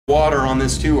water on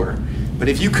this tour. But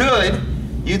if you could,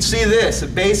 you'd see this.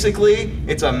 Basically,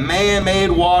 it's a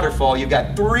man-made waterfall. You've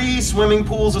got 3 swimming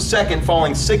pools a second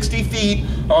falling 60 feet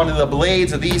onto the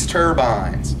blades of these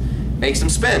turbines. Makes them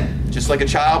spin, just like a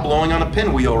child blowing on a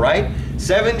pinwheel, right?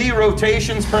 70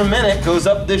 rotations per minute goes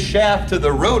up this shaft to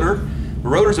the rotor. The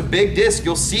rotor's a big disc,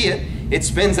 you'll see it. It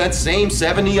spins that same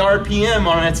 70 RPM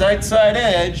on its outside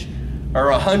edge, or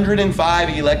 105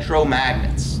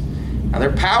 electromagnets. Now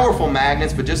they're powerful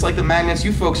magnets, but just like the magnets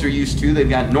you folks are used to, they've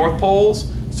got north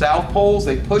poles, south poles,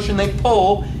 they push and they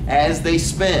pull as they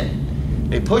spin.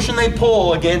 They push and they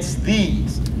pull against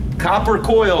these copper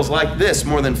coils like this,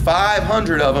 more than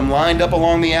 500 of them lined up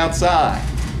along the outside.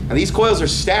 Now these coils are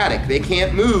static, they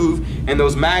can't move, and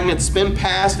those magnets spin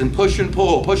past and push and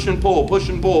pull, push and pull, push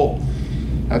and pull.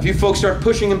 Now if you folks start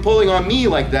pushing and pulling on me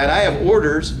like that, I have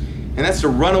orders, and that's to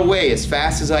run away as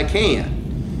fast as I can.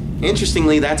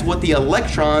 Interestingly, that's what the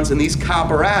electrons in these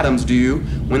copper atoms do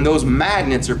when those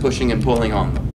magnets are pushing and pulling on them.